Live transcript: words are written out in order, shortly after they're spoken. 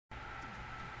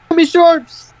me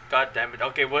shorts. God damn it.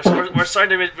 Okay, we're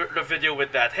starting the video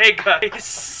with that. Hey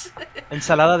guys.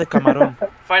 Ensalada de camarón.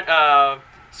 Fine.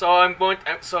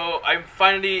 I'm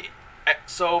finally.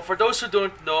 So for those who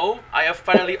don't know, I have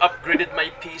finally upgraded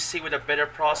my PC with a better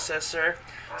processor.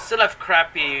 Still have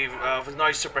crappy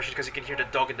noise suppression because you can hear the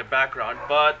dog in the background,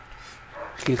 but.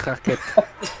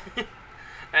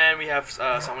 And we have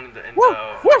someone in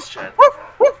the voice chat.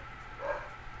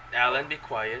 Alan, be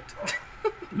quiet.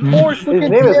 His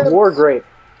name is Wargrape.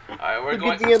 Alright,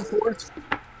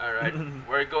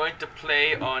 we're going to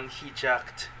play on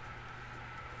Hijacked.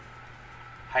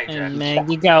 Hijacked.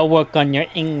 Man, you gotta work on your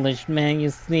English, man. You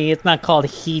see, it's not called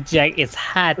hijack, it's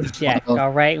hijack,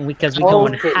 alright? Because we're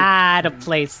going high to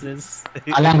places.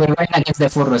 Alan, we're going against the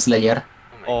Furro Slayer.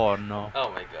 Oh no. Oh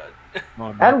my god.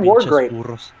 Oh, no. And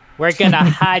Wargrape. We're gonna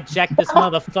hijack this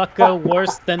motherfucker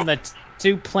worse than the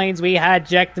two planes we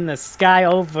hijacked in the sky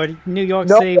over New York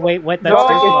City. Wait, what? That's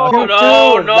no,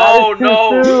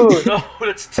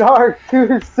 that's Dark,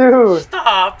 too soon.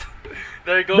 Stop.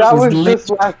 There it goes. That was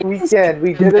just last weekend.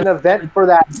 We did an event for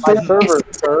that my server,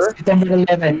 sir. September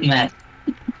 11th, man.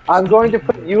 I'm going to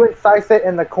put you and Syset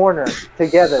in the corner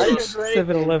together.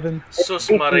 7-Eleven.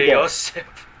 Sus Maria Josep.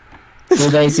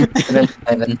 2 days in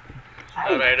 11.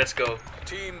 Alright, let's go.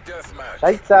 Team deathmatch.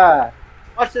 Syset.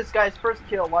 Watch this, guys. First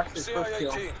kill. Watch this first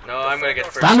kill. No, I'm gonna get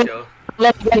first kill.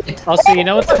 Also, you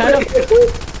know what's kind of...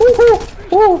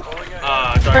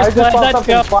 Dark. I just saw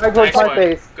something fly towards my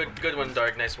face. Good one,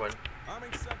 Dark. Nice one.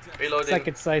 Reloading.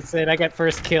 Second Syset, I got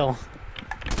first kill.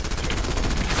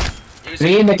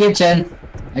 3 in the kitchen.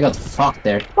 I got fucked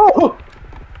there. Oh!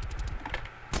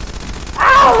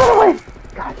 Ow! Run away!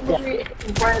 God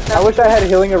damn. I wish I had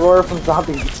Healing Aurora from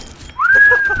Zombies.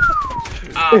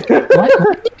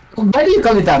 Why do you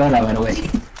call it Aurora, by the way?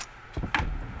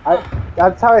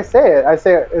 That's how I say it. I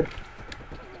say it.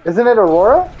 Isn't it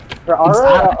Aurora? Or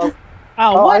Aura?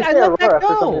 Oh, what? I I say let that Aurora for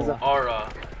some go. reason. Aura.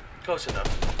 Close enough.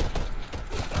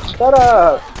 Shut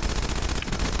up!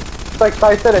 It's like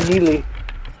Syset and Neely.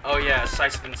 Oh yeah,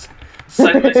 Simon's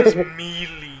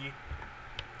melee.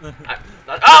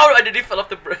 I didn't fall off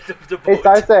the boat. Hey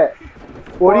Syset,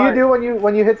 what do you do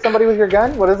when you hit somebody with your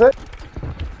gun? What is it?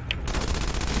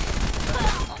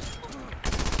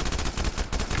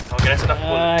 Okay, that's enough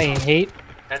bullet.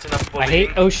 That's enough bullet. I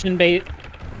hate ocean bait.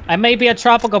 I may be a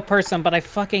tropical person, but I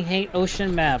fucking hate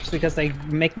ocean maps because they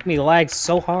make me lag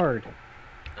so hard.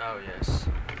 Oh yes.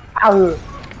 Ow.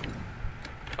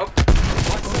 Oh.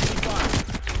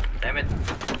 Damn it.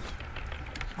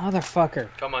 Motherfucker.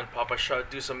 Come on, Papa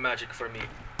Shot, do some magic for me.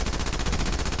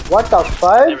 What the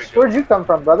fudge? Where'd you come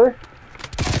from, brother?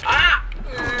 Ah!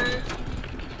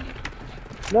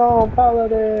 No,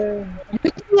 Paladin.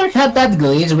 You had that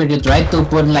glitch where you try to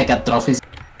put like a trophy.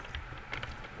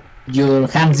 Your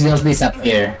hands just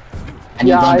disappear. And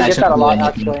you don't I get that a lot,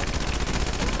 anything.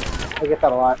 actually. I get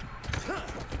that a lot.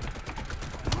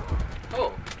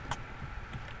 Oh.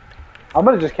 I'm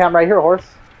gonna just camp right here, horse.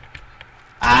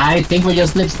 I think we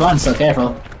just flipped spawn, so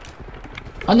careful.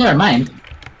 Oh, never mind.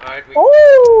 Alright,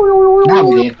 Oh! Now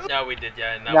we did. Now we did,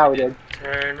 yeah. Now we did.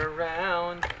 Turn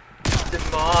around.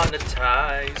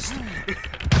 Demonetized.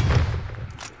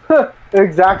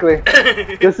 Exactly.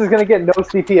 This is gonna get no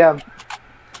CPM.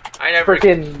 I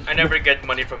never get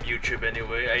money from YouTube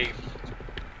anyway.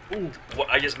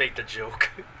 I just make the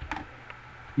joke.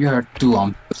 You're too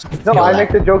No, I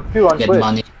make the joke too on get Twitch.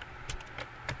 money.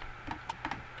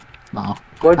 No.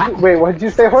 Wait, what did you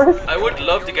say, horse? I would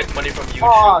love to get money from YouTube.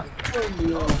 Oh,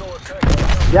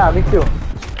 yeah, me too.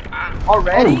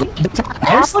 Already?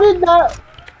 How did that?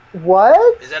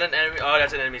 What? Is that an enemy? Oh,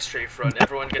 that's an enemy strafe run.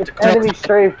 Everyone get to Enemy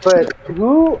strafe, but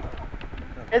who?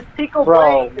 It's Pico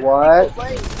Bro, Blade. what?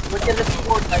 Look at the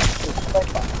sword next to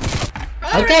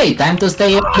Okay, time to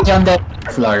stay on the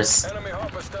floors.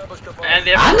 And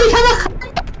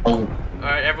Oh.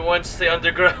 Alright, everyone stay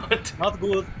underground. Not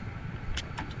good.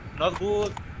 Not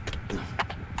good.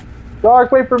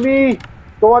 Dark, wait for me.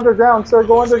 Go underground, sir.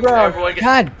 Go underground.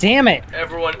 God damn it!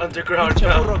 Everyone underground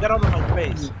now. Churro, get out of my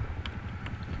face.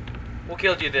 Who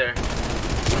killed you there?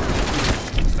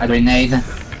 A grenade.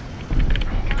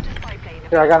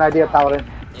 Here, I got an idea, Paladin.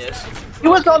 Yes. He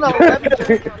was on the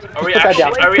Are we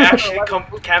actually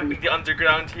camping the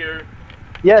underground here?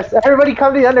 Yes, everybody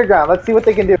come to the underground. Let's see what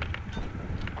they can do.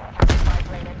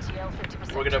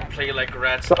 We're gonna play like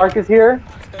rats. Dark is here.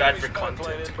 Bad for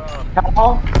content.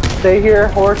 Cal, stay here.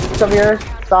 Horse, come here.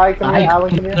 Sai, come here.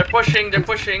 Alan, come here. They're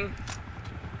pushing.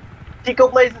 Pico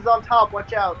Blaze is on top.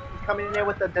 Watch out. He's coming in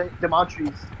with the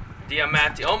Demontres.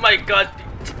 Diamante. Oh my god.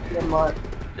 Diamant.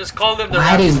 Just call them the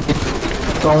That is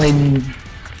calling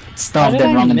How stuff did that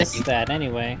I wrong in miss the that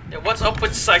anyway? Yeah, what's up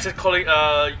with sites that calling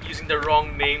using the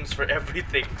wrong names for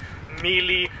everything?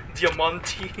 Melee,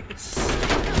 Diamantes.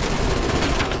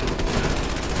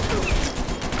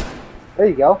 There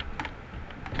you go.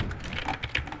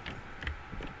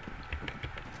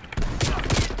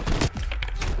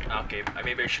 Okay,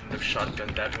 maybe I shouldn't have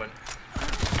shotgunned that one.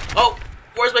 Oh,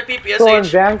 where's my So in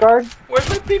PPSH? Vanguard, Where's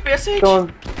my PPSH? so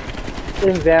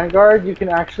in Vanguard, you can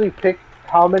actually pick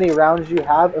how many rounds you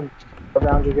have and what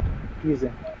rounds you're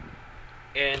using.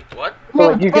 And what?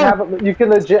 So like, you can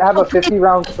legit have a 50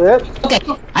 round clip. Okay,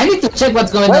 I need to check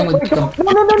what's going on with Wait, no,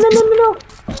 no.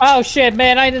 Oh shit,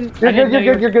 man! I didn't. You're I didn't know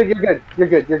good.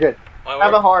 You're good.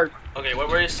 Have a heart. Okay, what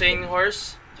were you saying,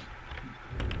 Horse?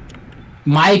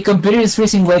 My computer is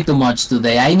freezing way too much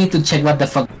today. I need to check what the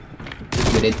fuck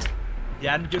with it.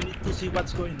 Jan, you need to see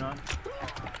what's going on.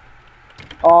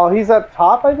 Oh, he's up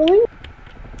top, I believe.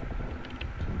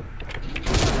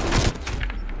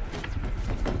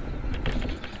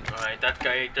 Alright, that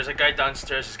guy, there's a guy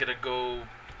downstairs who's gonna go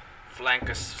flank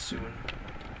us soon.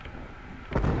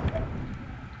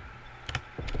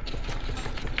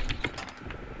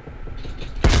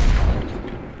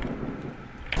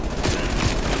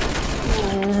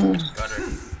 Got her.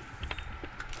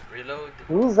 Reload.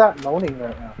 Who's that moaning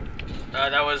right now?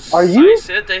 That was Are you?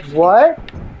 Sid, I think. What?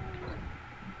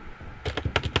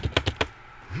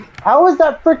 How is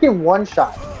that freaking one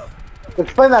shot?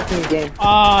 Explain that to me, game.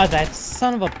 Oh, that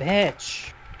son of a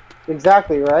bitch.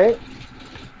 Exactly, right?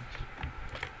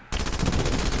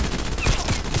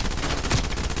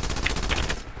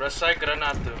 Rasai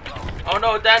Granato. Oh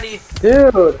no, Danny!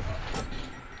 Dude.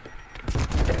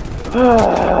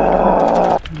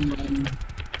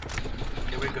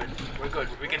 Okay, we're good. We're good.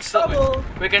 We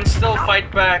can still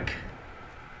fight back.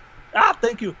 Ah,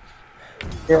 thank you.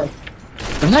 Yeah.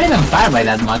 I'm not even far by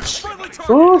that much.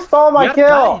 Who stole my You're kill?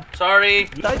 dying. Sorry.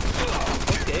 You died.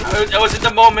 Okay. I was in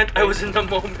the moment. I was in the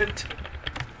moment.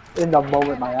 In the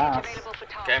moment, my ass.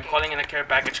 Okay, I'm calling in a care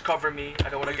package. Cover me. I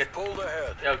don't want to get pulled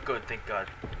ahead. Yeah, good. Thank God.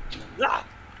 Ah,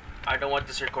 I don't want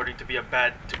this recording to be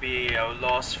a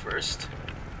loss first.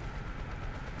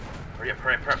 Hurry up!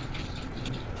 Hurry up! Hurry up!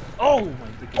 oh my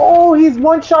god. Oh, he's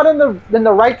one shot in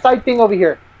the right side thing over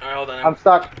here. Alright, hold on. I'm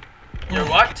stuck. You're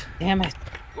what? Damn it.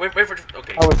 Wait for.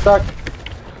 Okay. I was stuck.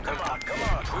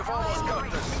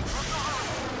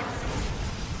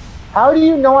 How do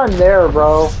you know I'm there,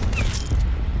 bro?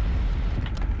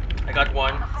 I got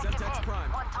one.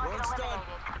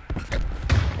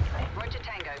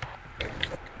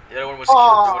 The other one was killed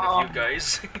by one of you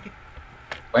guys.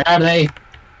 Where are they?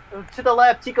 To the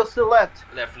left. Tico's to the left.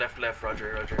 left.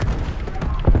 Roger.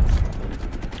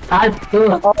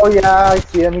 Oh yeah, I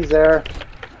see him. He's there.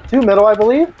 2 middle, I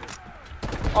believe.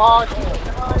 Oh,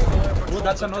 Oh,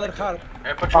 that's another heart.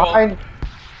 Air patrol. Behind.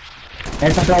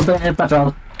 Air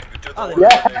patrol. Ah, there-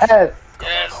 Yes.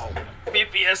 Yes.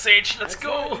 BPSH. Let's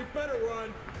go.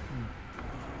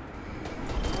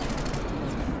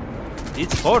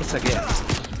 It's horse again.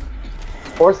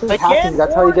 Horses hacking.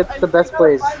 That's how you get the best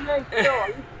plays.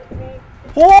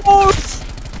 Horse!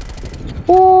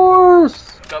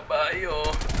 Horse. Caballo.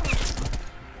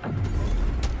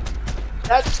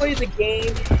 Let's play the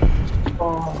game.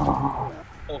 Oh.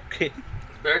 Okay.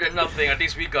 Better than nothing. At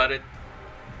least we got it.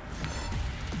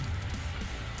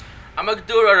 I'm gonna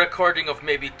do a recording of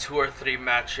maybe 2 or 3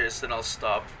 matches, then I'll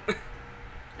stop.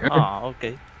 Ah,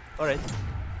 okay. Alright.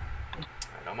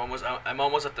 I'm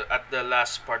almost at the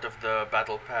last part of the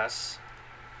battle pass.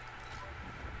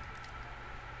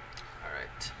 All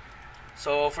right.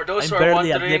 So for those who I'm are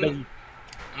barely at wondering, level.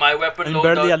 my weapon I'm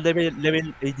barely loadout. at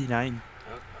level 89.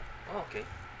 Oh, okay.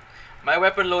 My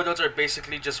weapon loadouts are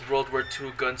basically just World War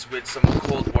II guns with some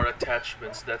Cold War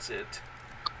attachments. That's it.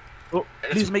 Oh,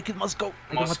 It's please make it Moscow.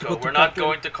 I don't want to Moscow. go to We're not Cartel.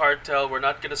 going to cartel. We're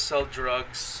not gonna sell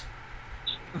drugs.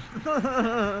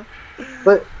 But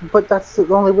that's the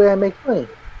only way I make money.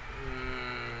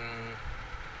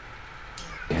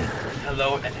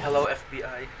 Hello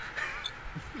FBI.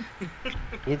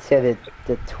 You'd say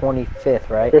the 25th,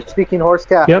 right? You're speaking horse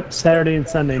cat. Yep, Saturday and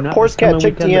Sunday. Not Horse this coming cat,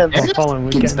 check weekend, DMs. the following In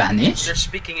weekend. Spanish? They're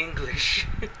speaking English.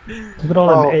 Look at all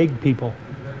Oh. them egg people.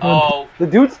 Oh, The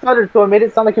dude stuttered, so it made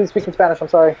it sound like he was speaking Spanish. I'm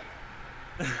sorry.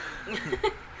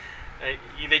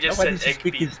 they just Nobody's said egg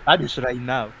speaking beef. Spanish right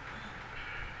now.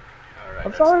 All right.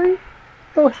 I'm sorry.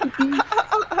 So happy.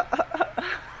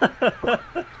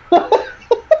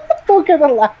 What kind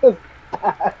of laugh is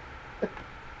that?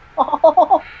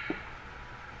 Oh,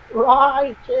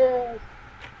 righteous.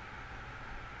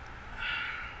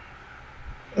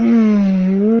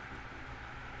 Can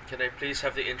I please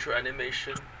have the intro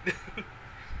animation?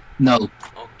 No.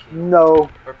 Okay. No.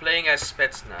 We're playing as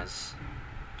Spetsnaz.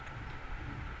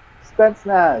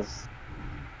 Spetsnaz.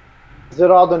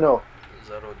 Zeradino.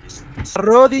 Zarodin.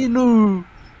 Rodinu.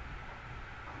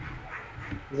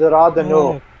 Zeradino.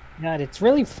 Oh, God, it's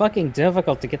really fucking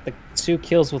difficult to get the 2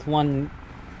 kills with one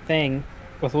thing,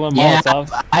 with one Yeah,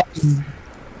 Molotov.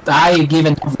 I've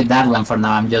given up with that one for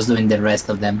now. I'm just doing the rest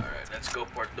of them. Alright, let's go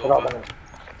Portnova.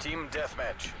 Team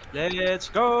deathmatch. Let's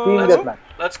go. Team deathmatch.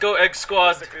 Let's go Egg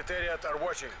Squad. Secretariat are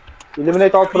watching.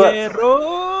 Eliminate all threats. Piero.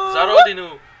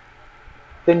 Zarodinu.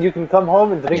 Then you can come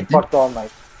home and drink vodka all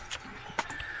night.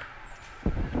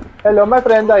 Hello, my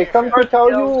friend. I come to tell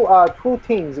you 2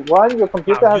 things. One, your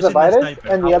computer has a using the virus, sniper.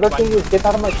 and the other thing is get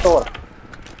out of my store.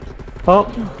 Oh,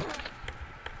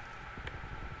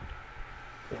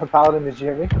 Paladin, did you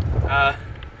hear me? I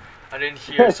didn't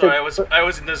hear, so I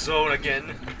was in the zone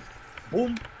again.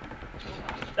 Boom.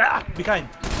 Ah, behind.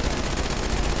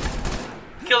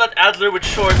 Kill that Adler with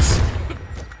shorts.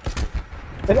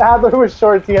 And Adler with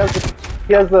shorts. He has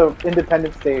the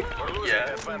Independence Day. We're losing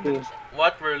Yeah. advantage.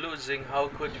 What we're losing? How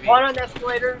could we? One on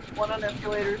escalators. One on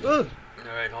escalators.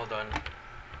 Alright, hold on.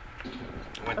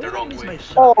 Went the wrong way.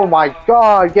 Oh my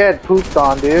God! Get pooped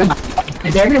on, dude.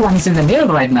 Everyone is in the middle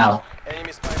right now.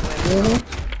 Enemy spy plane.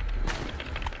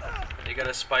 They got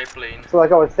a spy plane. So,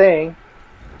 like I was saying,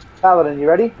 Paladin, you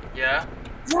ready? Yeah.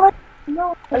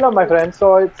 Hello, my friend.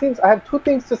 So it seems I have 2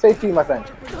 things to say to you, my friend.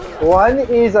 One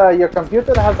is your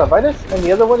computer has a virus, and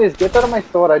the other one is get out of my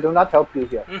store. I do not help you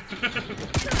here.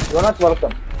 You are not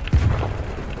welcome.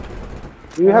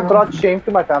 You have brought shame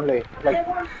to my family. Like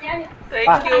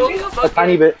Thank you. a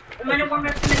tiny bit.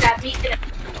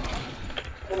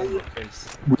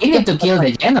 We need to kill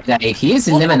the Geno guy. He's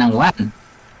 11-1.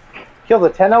 Kill the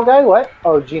Tenno guy? What?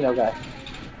 Oh, Gino guy.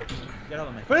 Get out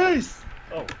of my face.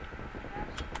 Oh.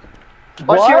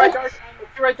 Watch your right What? dark.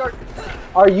 Watch your right dark.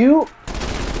 Are you?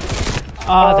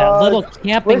 Oh, that little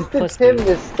camping Twisted pussy. Tim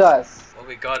is sus. Well,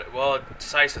 we got it. Well,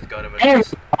 Size has got him. At Very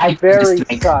least. right Very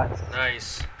dislike. sus.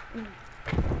 Nice.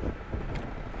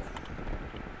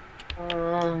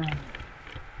 No,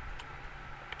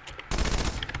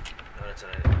 that's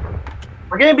alright.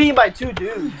 We're getting beaten by 2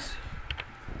 dudes.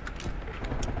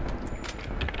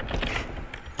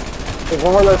 There's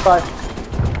one more left side.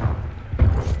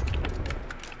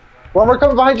 One more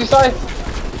coming behind you, side.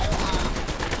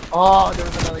 Oh, there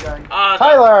was another guy. Ah,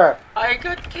 Tyler. I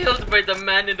got killed by the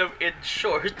man in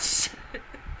shorts.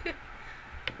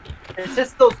 It's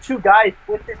just those 2 guys,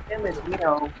 Twisted Tim and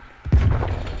Dino.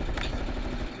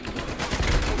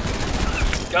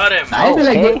 Got him. I feel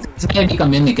like Okay. they're maybe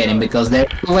communicating because they're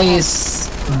always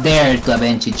there to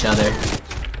avenge each other.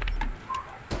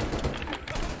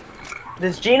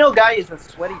 This Gino guy is a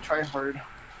sweaty tryhard.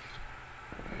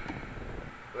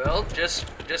 Well, just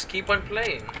keep on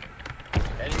playing.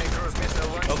 Enemy cruise missile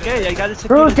launched. Okay, I got it.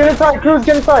 Cruz, get inside. Cruz,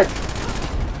 get inside.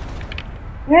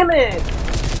 Damn it!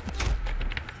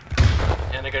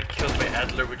 And I got killed by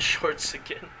Adler with shorts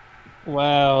again.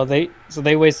 Wow, they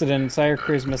wasted an entire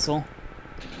cruise missile.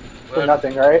 For Well,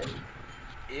 nothing, right?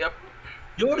 yep.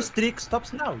 Your streak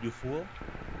stops now, you fool.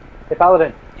 Hey,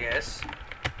 Paladin. Yes.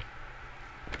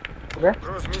 Come here.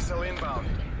 Cruise missile inbound.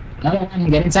 Another one,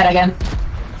 get inside again.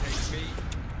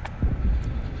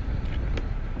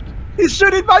 He's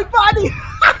shooting my body.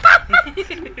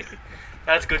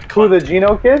 That's good Who, the content.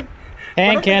 Gino kid?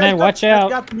 Hand cannon, watch out.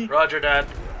 Got me. Roger that.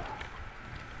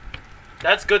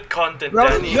 That's good content, Bro,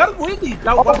 Danny. you're winning.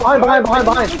 Now, Oh, behind.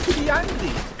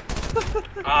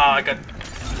 Ah, I got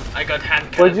hand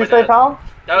What cannoned did you by say, that. pal?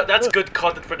 That's good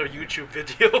content for the YouTube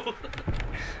video.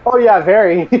 Oh yeah,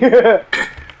 very.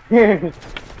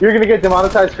 You're gonna get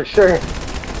demonetized for sure.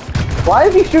 Why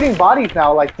is he shooting bodies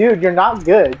now? Like, dude, you're not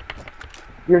good.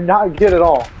 You're not good at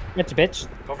all. Bitch, bitch.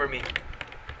 Cover me.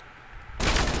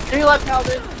 To your left,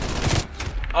 Paladin.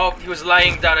 Oh, he was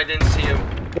lying down. I didn't see him.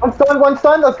 One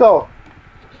stun, let's go.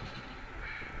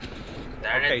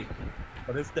 Darn Okay. it.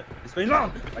 What is going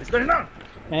on? What is going on?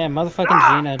 Man, motherfucking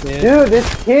Gina, dude. Dude,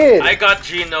 this kid. I got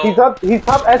Gino He's top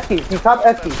Esky. He's top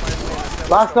Esky.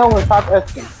 Last known was top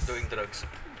Esky. doing drugs.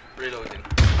 Reloading.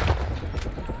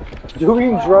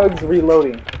 Doing drugs,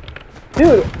 reloading.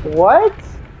 Dude, what?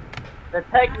 The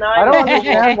Tech 9. I don't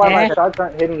understand why my shots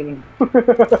aren't hitting anymore.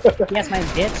 Yes, my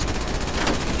bitch.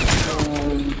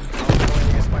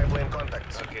 Enemy spy plane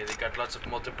contact. Okay, they got lots of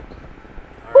multiple.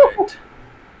 Alright.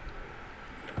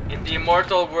 In the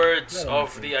immortal words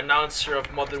of the announcer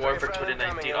of Modern Warfare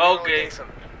 2019. Okay.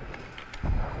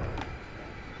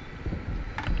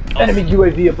 Enemy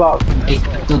UAV above. I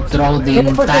have to throw the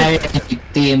entire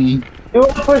team. You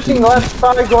are pushing left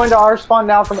side, going to our spawn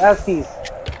now from Esky's.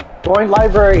 Going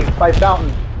library by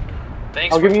fountain.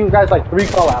 Thanks. I'll give you guys like 3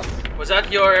 callouts. Was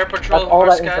that your air patrol That's all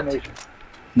horse that cat? information.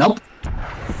 Nope.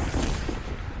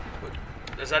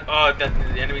 Is that that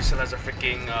the enemy still has a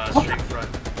freaking straight front?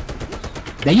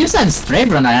 They use a straight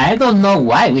run, and I don't know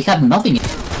why. We have nothing.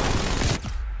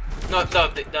 No,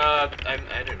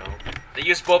 I don't know. They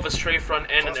use both a straight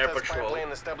front and an air Hostile spy patrol. plane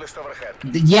established overhead.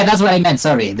 Yeah, that's what I meant.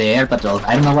 Sorry, the air patrol.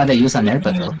 I don't know why they use an air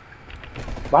patrol.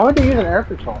 Why would they use an air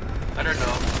patrol? I don't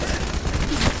know.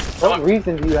 What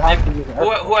reason do you have to use an air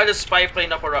patrol? Who had a spy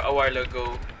plane up a while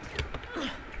ago?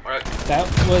 Alright. That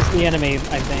was the enemy,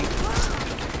 I think.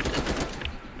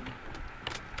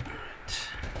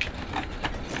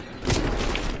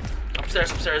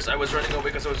 Upstairs. I was running away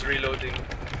because I was reloading.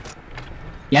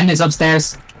 Yan is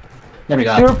upstairs. There we 2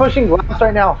 go. are pushing glass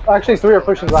right now. Actually, 3 are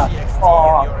pushing glass.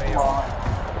 Oh,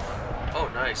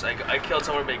 Oh, nice. I killed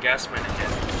someone with my gas mine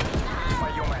again.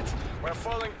 My unit. We're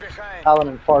falling behind.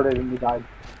 Alan farted and he died.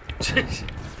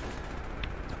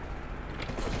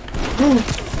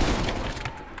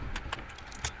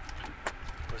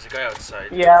 There's a guy outside.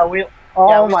 Yeah, we. Oh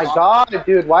Yeah, we my lost. god,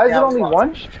 dude. Why is Yeah, it we only lost.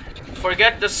 1?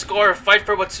 Forget the score. Fight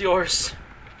for what's yours.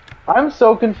 I'm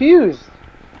so confused.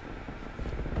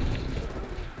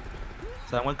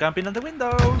 Someone camping on the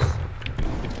windows.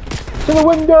 To the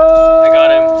window! I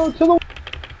got him. To the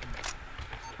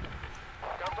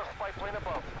Counter spy plane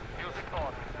above. Use it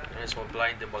on. I just want to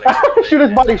blind him while I Shoot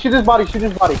his body, shoot his body, shoot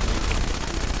his body.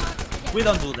 We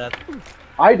don't do that.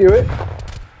 I do it. Counter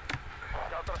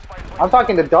spy plane. I'm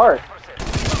talking to Dart.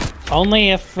 Only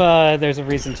if there's a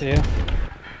reason to.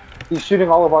 He's shooting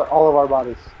all of our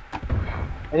bodies.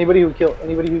 Anybody who kills.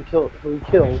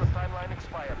 Timeline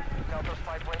expired. Counter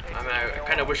spy plane. I mean, I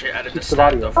kind of wish I added the Shoot the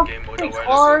body. stand of game mode a It's while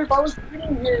hard. ago. I was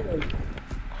sitting here.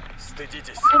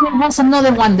 Стыдитесь. There's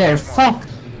another one there. Fuck.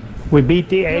 We beat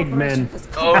the Eggmen.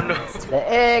 Oh no. The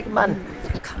Eggman.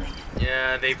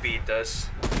 Yeah, they beat us.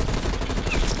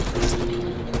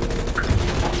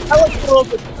 I like a little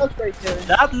bit stuck right there.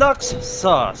 That looks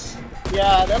sus.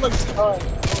 Yeah, that looks fun.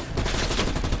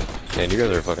 Man, you guys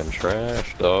are fucking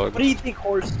trash, dog. What do you think,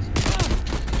 horse?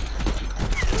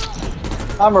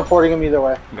 I'm reporting him either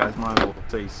way. Guys, might as well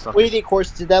say suck. What do you think, horse?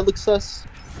 Did that look sus?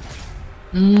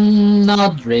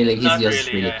 Not really. He's Not just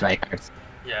really, really yeah. tryhard.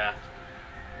 Yeah.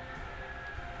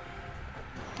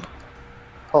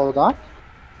 Hold on.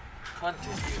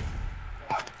 Continue.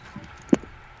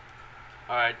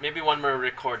 Alright, maybe one more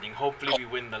recording. Hopefully we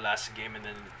win the last game and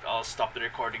then I'll stop the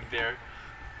recording there.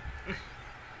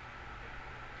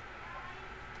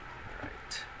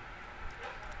 Alright.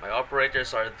 My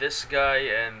operators are this guy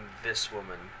and this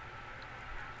woman.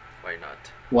 Why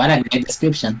not? What a great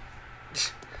description.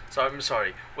 So I'm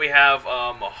sorry. We have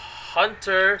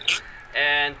Hunter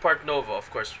and Portnova,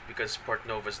 of course, because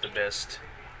Portnova is the best.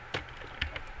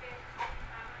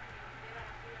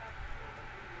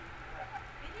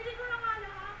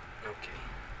 Okay.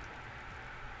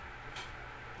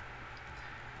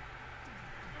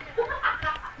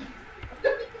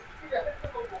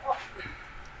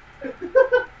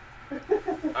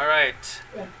 Alright.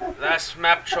 Last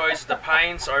map choice, the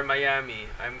Pines or Miami.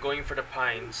 I'm going for the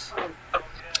Pines.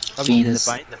 Penis.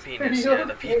 The penis, yeah,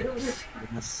 the penis.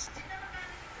 Goodness.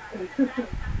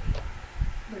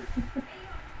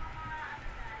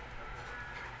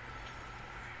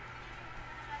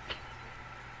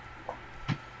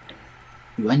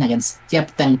 We went against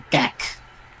Captain Cack.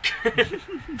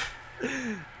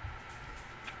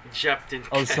 Captain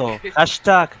Also,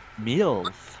 hashtag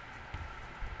MILF.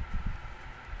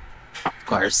 Of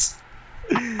course.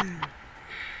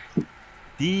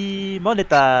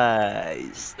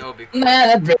 Demonetized. No, because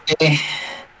Nah, not really.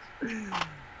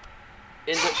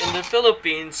 in the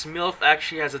Philippines, MILF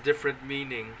actually has a different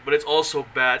meaning, but it's also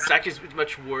bad. It's actually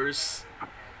much worse.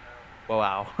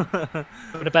 Wow.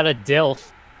 What about a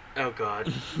DILF? Oh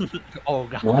god. Oh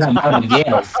god. What about a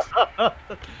GILF?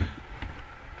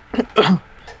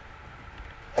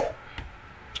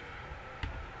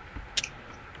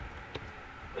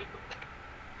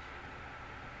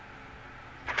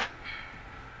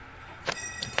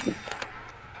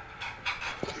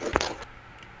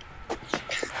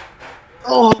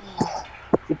 Oh.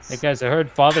 Hey guys, I heard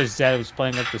Father's Dad was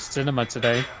playing at the cinema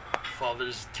today.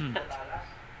 Father's dead.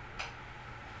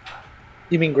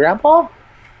 You mean Grandpa?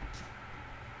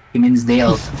 He means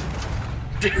DILF.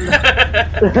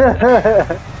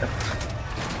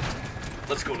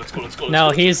 Let's go.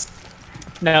 No, he's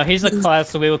a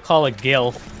class that we would call a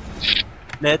GILF.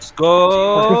 Let's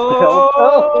go.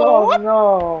 Oh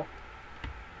no.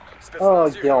 Oh,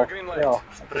 Спецназ, you have a Gil. green light. Gil.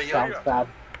 That sounds bad.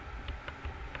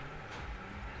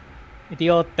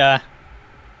 Idiota.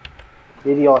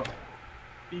 Idiot.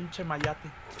 Pinche mayate.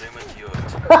 Prema idiot.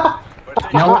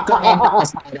 Now we're going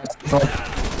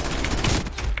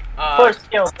First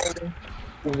kill, baby.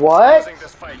 What? Losing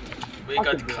this fight. We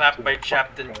got clapped by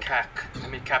Captain Cack. I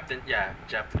mean, Captain Cack.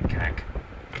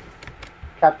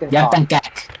 Captain Captain Cock.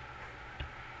 Cack.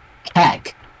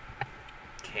 Cack.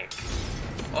 Kick.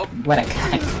 Oh, What a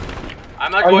cack.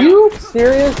 I'm not Are going. you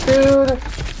serious, dude?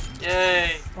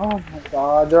 Yay! Oh my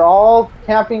god, they're all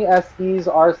camping SDs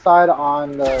our side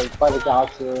on the by the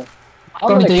Galaxy. I'm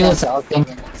Going gonna to camp use Galaxy.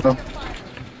 something. So,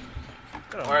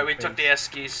 Alright, we took the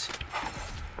Eskies.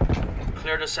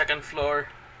 Clear the second floor.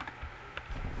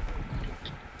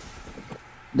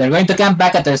 they're going to camp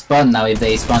back at their spawn now if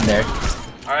they spawn there.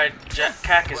 Alright,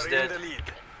 Cack is We're in dead. the lead.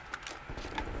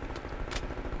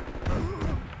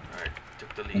 Alright,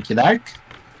 took the lead. Thank you, Dark.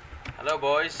 Hello,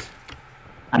 boys.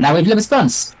 And now we flip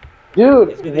spawns.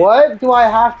 Dude, what do I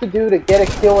have to do to get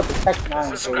a kill with the Tech 9?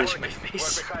 dude? Scratching my We're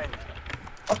face. behind.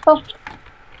 What the?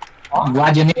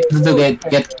 What you need to do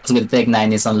get with Tech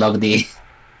 9 is unlock the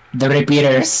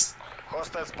repeaters.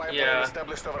 Hostile spy plane Yeah.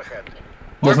 established overhead.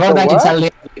 Before the that, it's what? a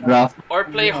little bit rough. Or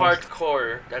play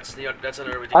hardcore. That's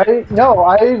another way to get.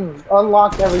 I've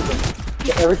unlocked everything.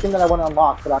 Everything that I want to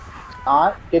unlock, but I'm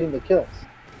not getting the kills.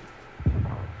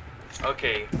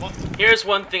 Okay, here's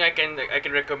one thing I can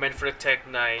recommend for the Tech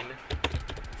 9.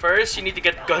 First, you need to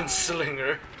get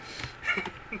Gunslinger.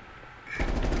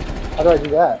 How do I do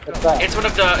that? What's that? It's one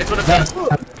of the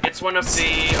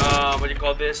what do you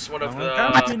call this? One of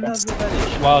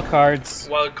the Wild cards.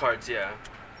 wild cards, yeah.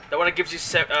 The one that gives you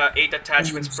 8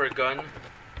 attachments per gun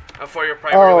for your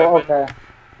primary Oh, weapon. okay.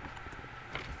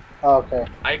 Okay.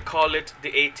 I call it the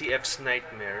ATF's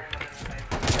nightmare.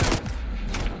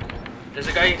 There's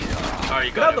a guy. Oh,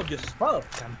 you got him. your stuff,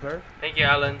 camper. Thank you,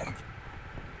 Alan.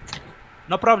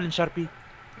 No problem, Sharpie.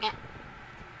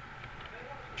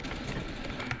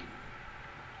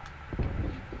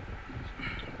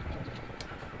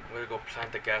 I'm gonna go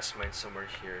plant the gas mine somewhere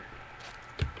here.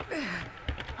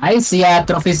 I see a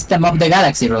trophy system of the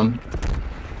Galaxy room.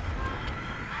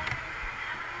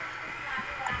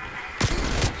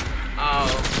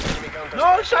 Oh, Enemy counter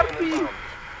No, spy plane Sharpie! inbound.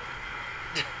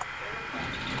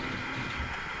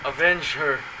 avenge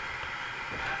her.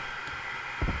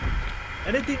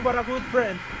 Anything but a good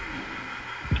friend.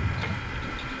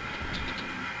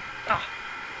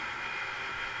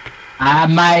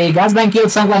 My gasbank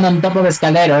killed someone on top of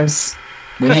escalators.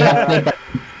 We may have to take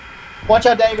Watch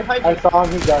out, Danny, behind I you. saw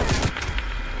him, he got.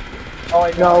 Oh,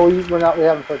 I No, we're not. We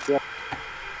haven't put yet.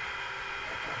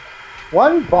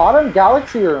 One bottom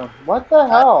Galaxy room. What the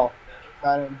hell?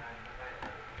 got him.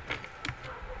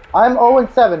 I'm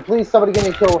 0-7. Please, somebody give me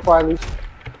a kill before I leave.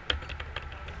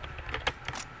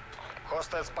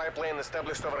 Hostile spy plane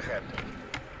established overhead.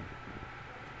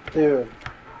 Dude.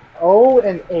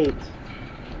 0-8.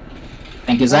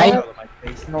 Thank you, Zai. You're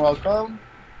welcome.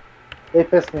 They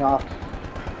pissed me off.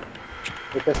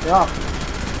 They pissed me off.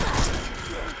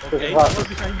 Okay, This is what's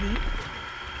behind me?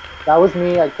 That was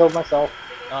me. I killed myself.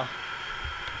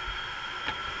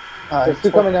 There's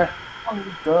two coming there.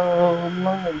 Multiple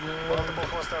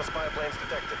hostile spy planes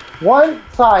detected. One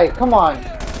side. Come on.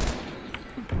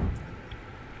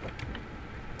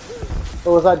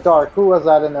 Or was that Dark? Who was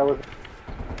that in there? Was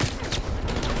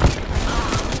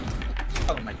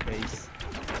Oh, my face.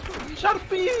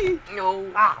 Sharpie! No.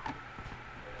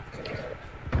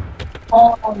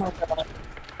 Oh my god.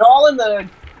 They're all in the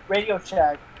Radio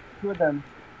Shack. Two of them.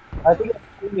 I think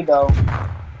it's 3 though.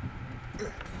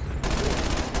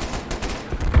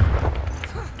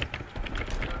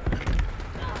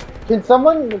 Can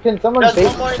someone There's one more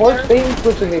in force there. bait and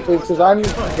switching me, please? Because I'm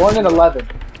 1-11.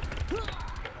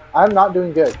 I'm not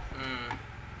doing good.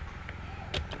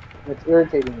 It's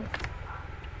irritating me.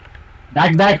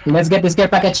 Dark, let's get this care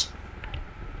package.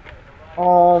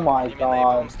 Oh my Enemy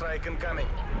napalm god. strike incoming.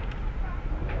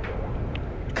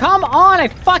 Come on! I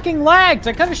fucking lagged.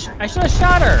 I should have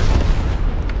shot her.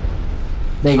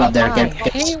 They got their I care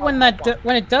package. hate when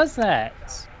when it does that.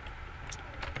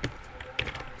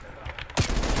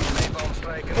 Napalm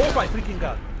strike Oh my freaking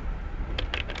god.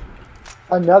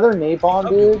 Another napalm,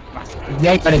 dude.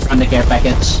 They got it from the care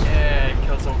package. Yeah,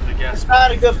 kill someone with the gas. It's not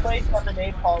a good place to have the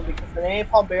napalm because the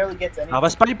napalm barely gets anything. Have a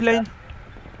spy plane.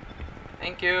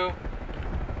 Thank you.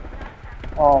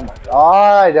 Oh my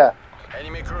god.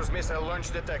 Enemy cruise missile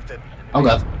launch detected. Oh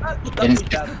god. It is-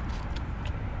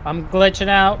 I'm glitching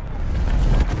out.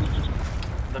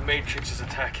 The Matrix is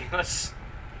attacking us.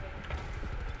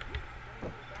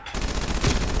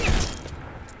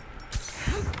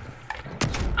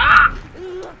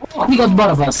 Oh, he got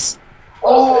both of us.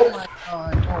 Oh my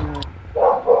god.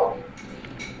 Oh.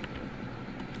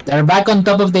 They're back on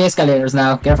top of the escalators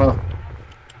now. Careful.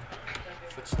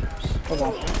 Footsteps.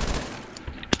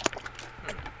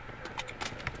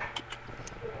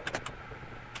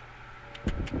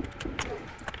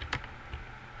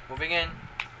 Moving in.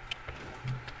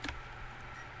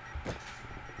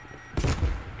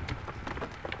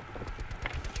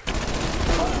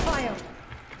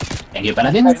 Thank you,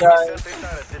 Paladin.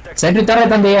 Sentry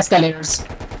turret on the escalators.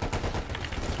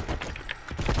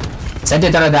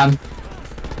 Sentry turret down.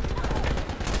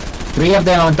 3 of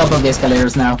them on top of the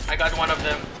escalators now. I got one of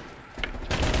them.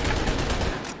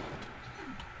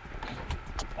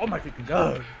 Oh my freaking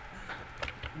god.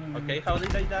 Okay, how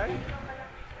did I die?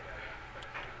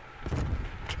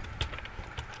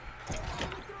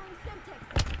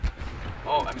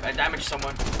 Oh, I damaged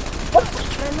someone.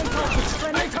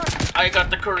 I got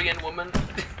the Korean woman.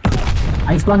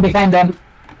 I spawned behind them.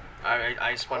 Alright,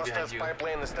 I spawned behind you.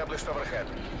 Pipeline established overhead.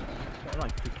 Oh my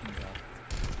freaking god.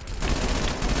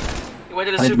 You went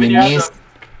to the Let me souvenir miss. shop.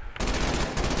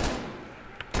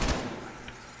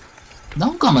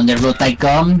 Don't come on the road,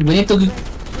 Tycom. We need to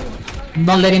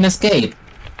not let him escape.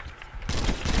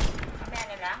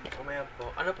 Mamaya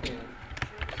po. Ano po?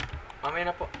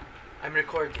 Mamaya na po. I'm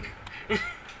recording. Oh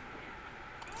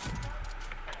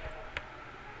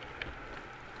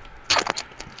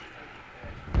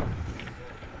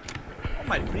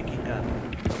my freaking god.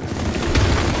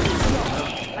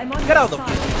 I'm on Get out your of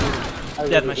side. here.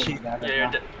 Dead machine. Yeah,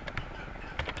 you're dead.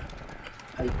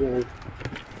 I did.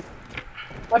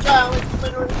 Watch out!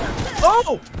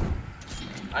 Oh!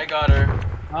 I got her.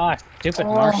 Ah, stupid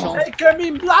Marshall. Hey, come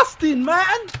in blasting,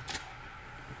 man!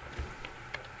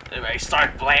 Anyway,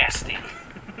 start blasting.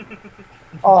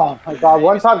 Oh my god,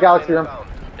 one top galaxy room.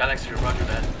 Galaxy, roger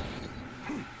that.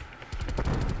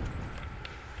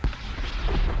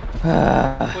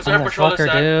 Who's our patrol is Motherfucker,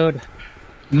 that? dude.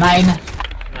 Mine.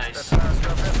 Nice.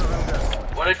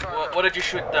 What did you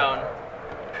shoot down?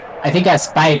 I think a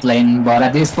spy plane, but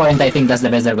at this point I think that's the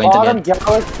best they're going Bottom to get.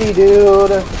 galaxy,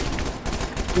 dude.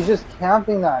 He's just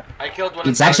camping that. I killed one.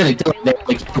 It's actually 2 of them.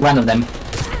 We killed 1 of them.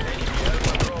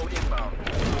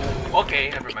 Okay,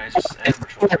 never mind. It's just air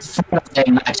patrol. 4 of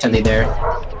them actually there.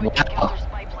 Wow.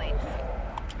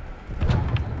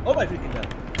 Oh my freaking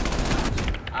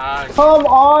god. Come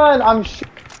on! I'm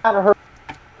shooting at her.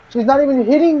 She's not even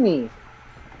hitting me.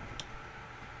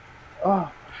 Oh.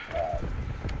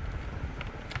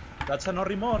 That's a no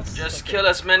remorse. Just kill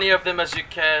as many of them as you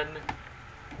can.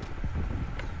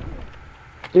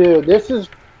 Dude, this is...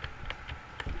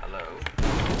 Hello.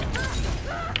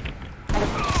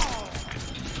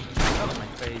 Out of my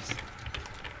face.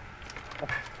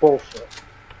 bullshit.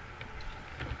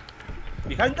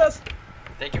 Behind us!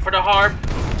 Thank you for the harp.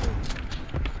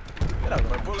 Get out of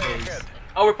my face.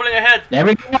 Oh, we're pulling ahead. There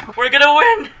we go. We're gonna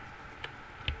win.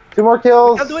 2 more We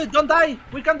kills. can do it! Don't die!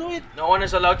 We can do it! No one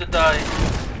is allowed to die.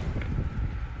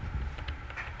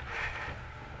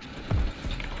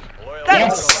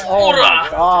 Yes! Oh my Hoorah!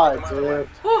 god, dude.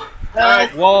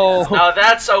 Alright. Whoa! Now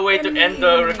that's a way to end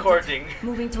the recording.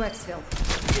 Moving to exfil.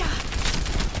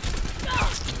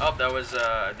 Oh, that was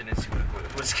I didn't see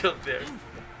who was killed there.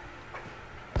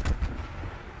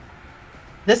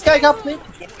 This guy got played.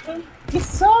 He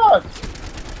sucks.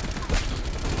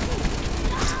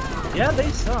 Yeah, they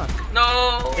suck.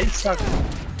 No. They suck.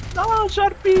 No,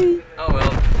 Sharpie! Oh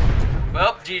well.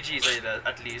 Well, GG's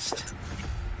at least.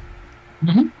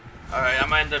 Alright, I'm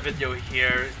gonna end the video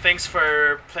here. Thanks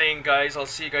for playing, guys. I'll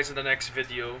see you guys in the next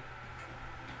video.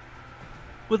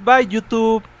 Goodbye,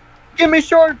 YouTube. Give me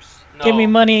shorts. No. Give me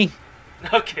money.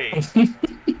 Okay.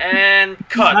 And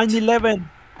cut. 9/11.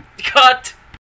 Cut.